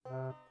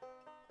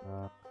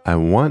I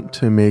want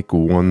to make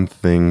one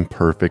thing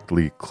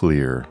perfectly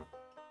clear.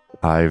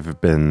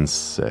 I've been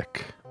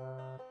sick.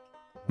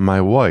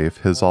 My wife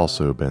has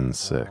also been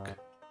sick.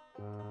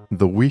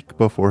 The week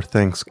before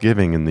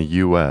Thanksgiving in the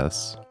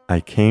US, I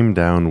came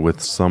down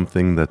with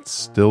something that's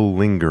still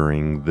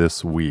lingering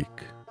this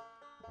week.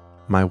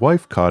 My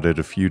wife caught it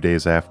a few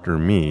days after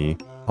me,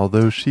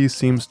 although she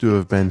seems to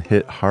have been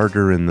hit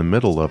harder in the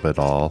middle of it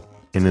all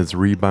and is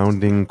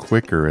rebounding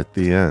quicker at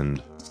the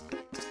end.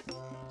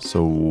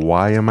 So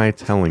why am I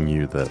telling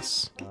you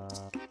this?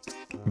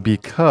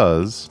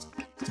 Because,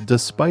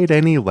 despite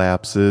any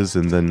lapses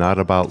in the Not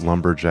About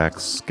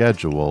Lumberjacks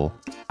schedule,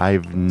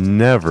 I've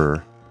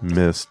never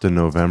missed a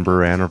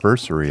November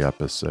anniversary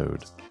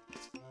episode.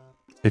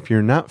 If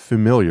you're not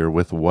familiar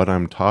with what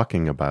I'm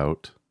talking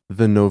about,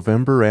 the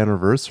November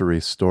anniversary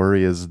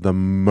story is the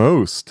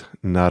most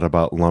Not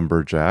About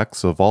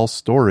Lumberjacks of all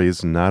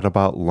stories not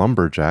about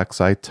lumberjacks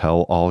I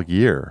tell all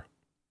year.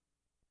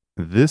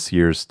 This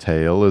year's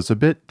tale is a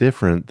bit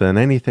different than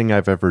anything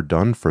I've ever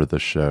done for the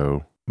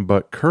show,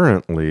 but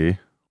currently,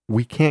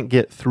 we can't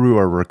get through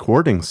a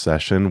recording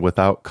session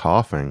without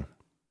coughing.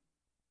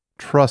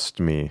 Trust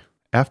me,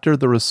 after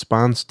the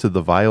response to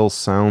the vile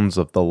sounds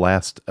of the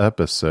last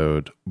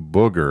episode,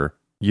 Booger,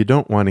 you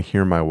don't want to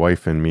hear my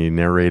wife and me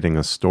narrating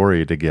a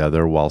story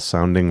together while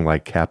sounding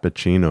like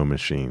cappuccino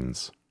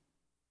machines.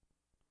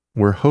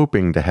 We're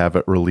hoping to have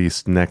it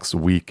released next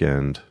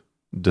weekend,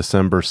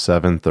 December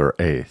 7th or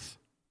 8th.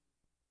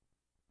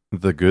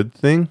 The good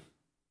thing?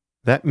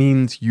 That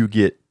means you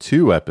get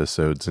 2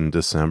 episodes in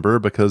December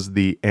because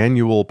the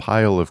annual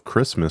pile of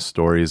Christmas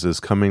stories is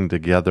coming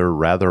together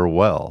rather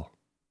well.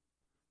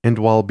 And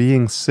while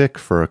being sick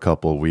for a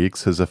couple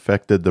weeks has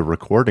affected the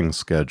recording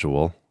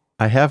schedule,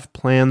 I have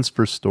plans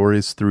for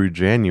stories through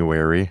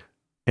January,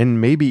 and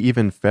maybe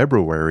even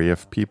February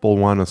if people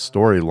want a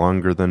story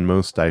longer than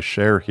most I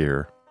share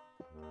here.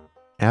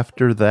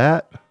 After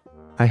that,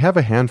 I have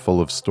a handful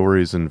of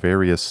stories in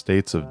various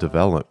states of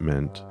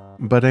development,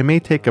 but I may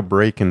take a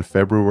break in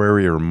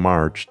February or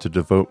March to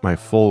devote my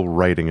full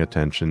writing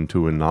attention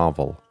to a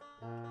novel.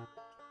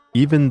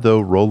 Even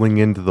though rolling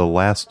into the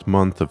last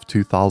month of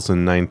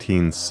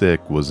 2019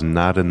 sick was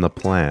not in the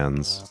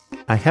plans,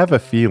 I have a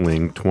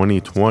feeling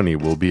 2020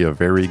 will be a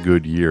very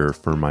good year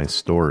for my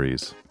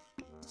stories.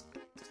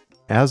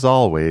 As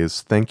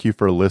always, thank you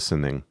for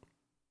listening.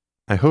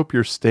 I hope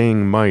you're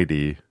staying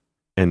mighty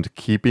and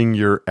keeping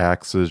your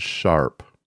axes sharp.